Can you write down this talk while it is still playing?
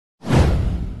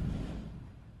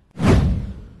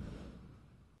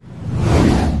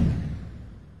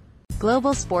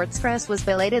Global sports press was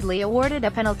belatedly awarded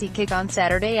a penalty kick on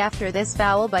Saturday after this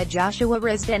foul by Joshua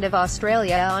Risdon of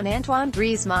Australia on Antoine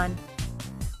Griezmann.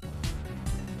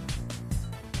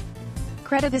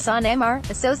 CreditHassan Ammar,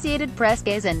 Associated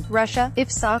PressKAZAN, Russia.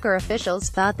 If soccer officials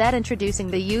thought that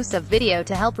introducing the use of video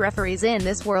to help referees in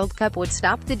this World Cup would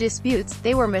stop the disputes,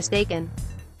 they were mistaken.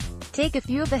 Take a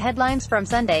few of the headlines from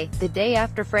Sunday, the day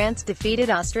after France defeated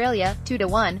Australia,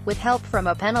 2-1, with help from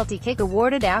a penalty kick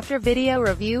awarded after video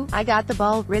review. "I got the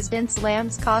ball, Risdon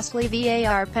slams costly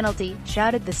VAR penalty,"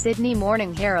 shouted the Sydney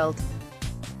Morning Herald.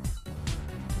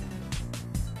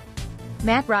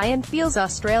 "Matt Ryan feels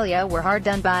Australia were hard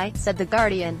done by," said The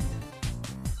Guardian.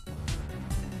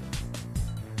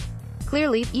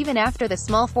 Clearly, even after the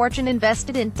small fortune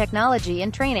invested in technology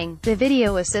and training, the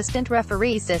video assistant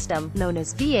referee system, known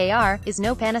as VAR, is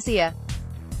no panacea.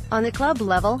 On the club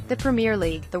level, the Premier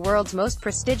League, the world's most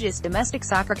prestigious domestic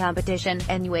soccer competition,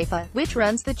 and UEFA, which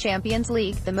runs the Champions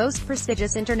League, the most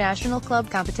prestigious international club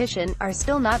competition, are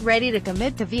still not ready to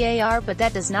commit to VAR, but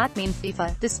that does not mean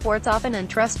FIFA, the sport's often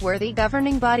untrustworthy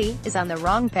governing body, is on the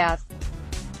wrong path.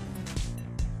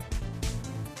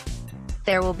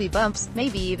 There will be bumps,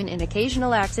 maybe even an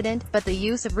occasional accident, but the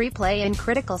use of replay in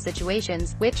critical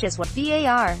situations, which is what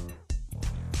VAR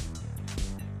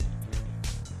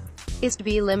is to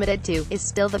be limited to, is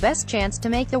still the best chance to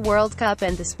make the World Cup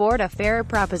and the sport a fairer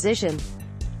proposition.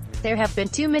 There have been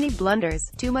too many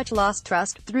blunders, too much lost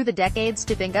trust, through the decades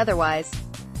to think otherwise.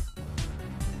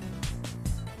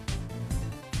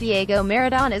 Diego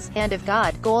Maradona's "hand of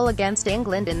God" goal against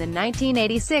England in the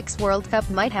 1986 World Cup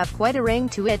might have quite a ring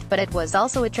to it, but it was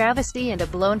also a travesty and a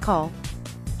blown call.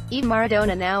 Even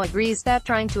Maradona now agrees that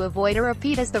trying to avoid a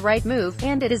repeat is the right move,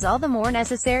 and it is all the more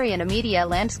necessary in a media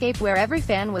landscape where every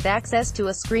fan with access to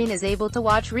a screen is able to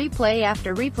watch replay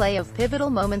after replay of pivotal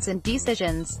moments and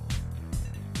decisions.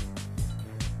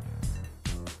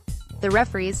 The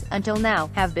referees, until now,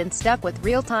 have been stuck with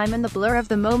real-time and the blur of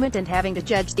the moment and having to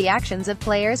judge the actions of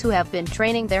players who have been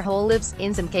training their whole lives,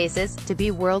 in some cases, to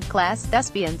be world-class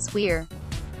thespians. "We're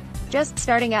just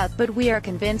starting out, but we are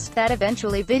convinced that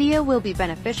eventually video will be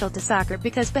beneficial to soccer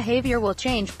because behavior will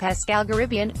change," Pascal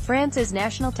Garibian, France's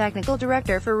national technical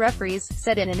director for referees,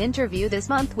 said in an interview this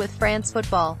month with France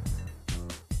Football.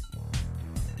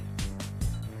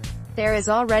 "There is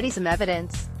already some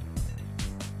evidence.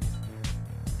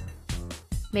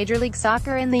 Major League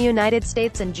Soccer in the United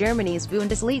States and Germany's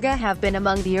Bundesliga have been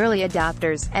among the early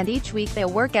adopters, and each week they'll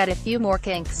work at a few more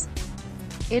kinks.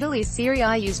 Italy's Serie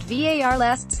A used VAR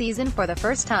last season for the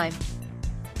first time.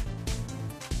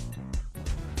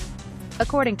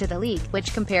 According to the league,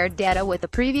 which compared data with the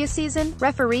previous season,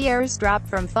 referee errors dropped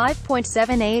from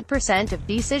 5.78% of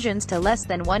decisions to less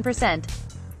than 1%.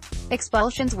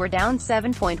 Expulsions were down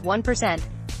 7.1%.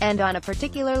 And on a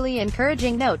particularly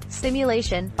encouraging note,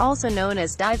 simulation, also known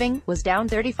as diving, was down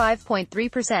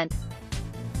 35.3%.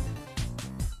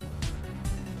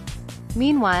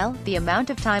 Meanwhile, the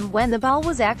amount of time when the ball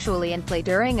was actually in play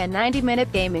during a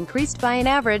 90-minute game increased by an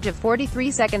average of 43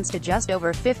 seconds to just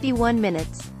over 51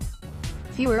 minutes.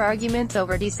 Fewer arguments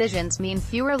over decisions mean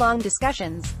fewer long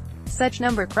discussions. Such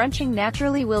number crunching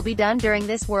naturally will be done during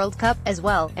this World Cup, as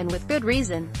well, and with good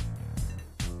reason.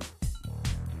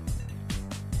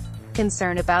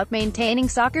 Concern about maintaining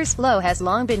soccer's flow has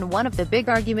long been one of the big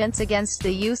arguments against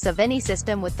the use of any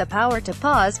system with the power to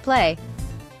pause play.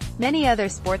 Many other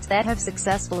sports that have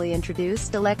successfully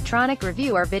introduced electronic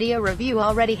review or video review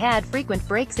already had frequent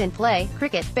breaks in play: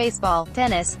 cricket, baseball,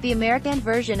 tennis, the American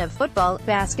version of football,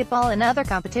 basketball and other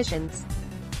competitions.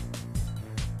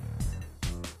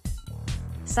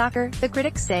 Soccer, the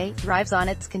critics say, thrives on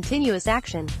its continuous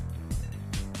action.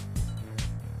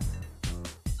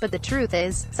 But the truth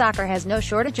is, soccer has no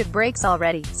shortage of breaks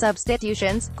already.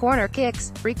 Substitutions, corner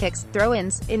kicks, free kicks,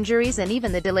 throw-ins, injuries and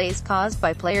even the delays caused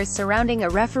by players surrounding a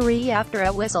referee after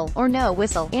a whistle, or no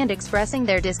whistle, and expressing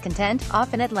their discontent,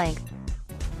 often at length.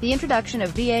 The introduction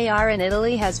of VAR in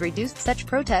Italy has reduced such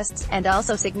protests, and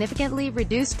also significantly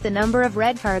reduced the number of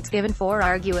red cards given for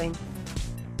arguing.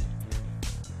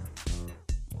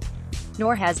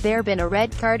 Nor has there been a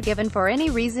red card given for any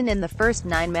reason in the first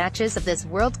 9 matches of this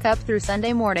World Cup through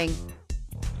Sunday morning.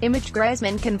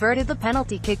 Griezmann converted the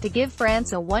penalty kick to give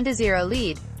France a 1-0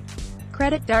 lead.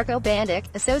 Credit Darko Bandic,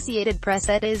 Associated Press.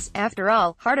 It is, after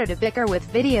all, harder to bicker with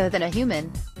video than a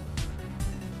human.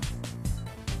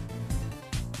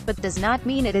 But does not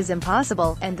mean it is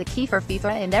impossible, and the key for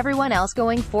FIFA and everyone else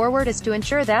going forward is to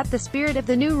ensure that the spirit of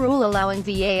the new rule allowing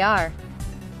VAR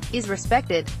is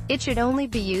respected. It should only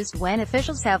be used when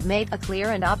officials have made a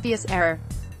clear and obvious error.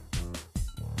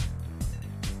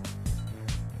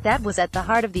 That was at the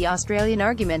heart of the Australian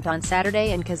argument on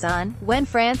Saturday in Kazan, when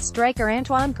France striker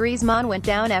Antoine Griezmann went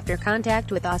down after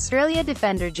contact with Australia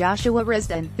defender Joshua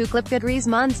Risdon, who clipped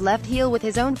Griezmann's left heel with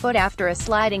his own foot after a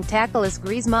sliding tackle as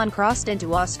Griezmann crossed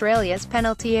into Australia's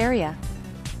penalty area.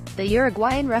 The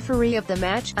Uruguayan referee of the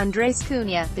match, Andres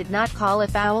Cunha, did not call a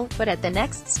foul, but at the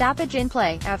next stoppage in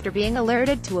play, after being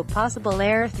alerted to a possible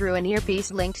error through an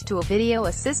earpiece linked to a video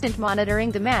assistant monitoring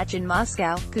the match in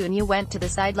Moscow, Cunha went to the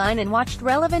sideline and watched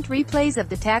relevant replays of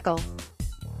the tackle.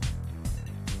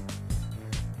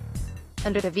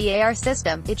 Under the VAR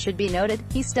system, it should be noted,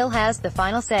 he still has the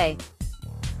final say.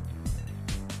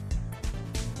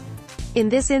 In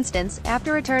this instance,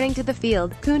 after returning to the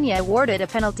field, Cunha awarded a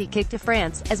penalty kick to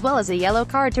France, as well as a yellow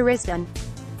card to Risdon.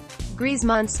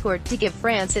 Griezmann scored to give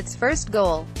France its first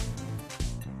goal.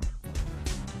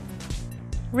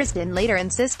 Risdon later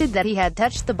insisted that he had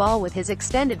touched the ball with his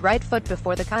extended right foot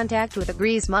before the contact with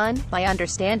Griezmann. My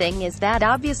understanding is that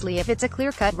obviously if it's a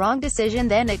clear-cut wrong decision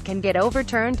then it can get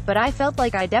overturned, but I felt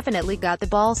like I definitely got the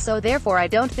ball, so therefore I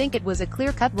don't think it was a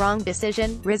clear-cut wrong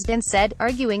decision, Risdon said,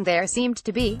 arguing there seemed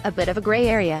to be a bit of a grey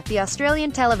area. The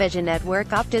Australian television network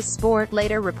Optus Sport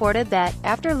later reported that,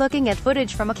 after looking at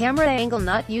footage from a camera angle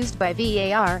not used by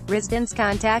VAR, Risdon's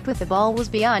contact with the ball was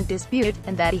beyond dispute,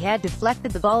 and that he had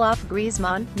deflected the ball off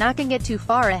Griezmann, knocking it too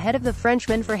far ahead of the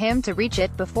Frenchman for him to reach it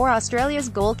before Australia's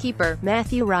goalkeeper,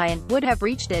 Matthew Ryan, would have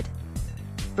reached it.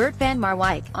 Bert van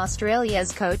Marwijk,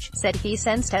 Australia's coach, said he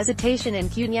sensed hesitation in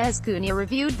Cunha as Cunha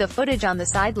reviewed the footage on the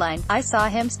sideline. I saw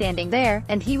him standing there,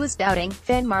 and he was doubting,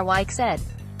 Van Marwijk said.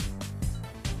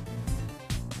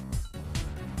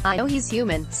 I know he's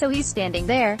human, so he's standing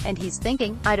there, and he's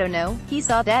thinking, I don't know, he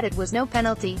saw that it was no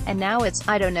penalty, and now it's,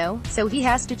 I don't know, so he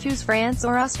has to choose France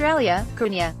or Australia.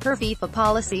 Cunha, per FIFA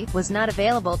policy, was not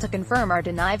available to confirm or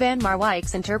deny Van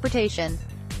Marwijk's interpretation.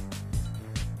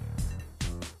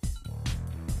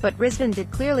 But Risdon did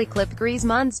clearly clip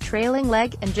Griezmann's trailing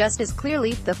leg, and just as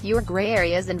clearly, the fewer grey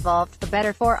areas involved, the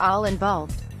better for all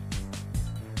involved.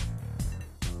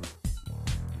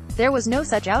 There was no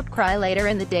such outcry later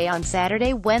in the day on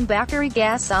Saturday when Bakary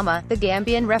Gassama, the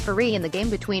Gambian referee in the game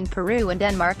between Peru and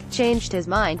Denmark, changed his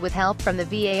mind with help from the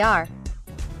VAR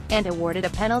and awarded a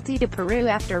penalty to Peru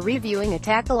after reviewing a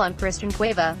tackle on Christian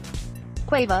Cueva.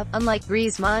 Cueva, unlike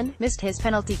Griezmann, missed his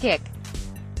penalty kick.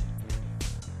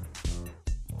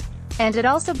 And it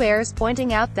also bears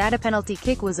pointing out that a penalty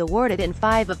kick was awarded in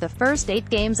 5 of the first 8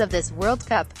 games of this World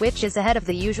Cup, which is ahead of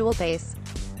the usual pace.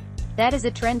 That is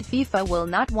a trend FIFA will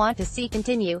not want to see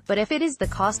continue, but if it is the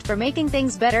cost for making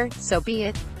things better, so be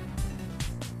it.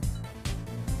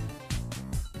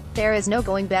 There is no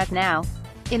going back now.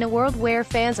 In a world where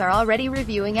fans are already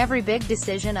reviewing every big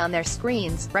decision on their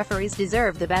screens, referees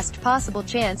deserve the best possible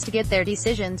chance to get their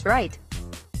decisions right.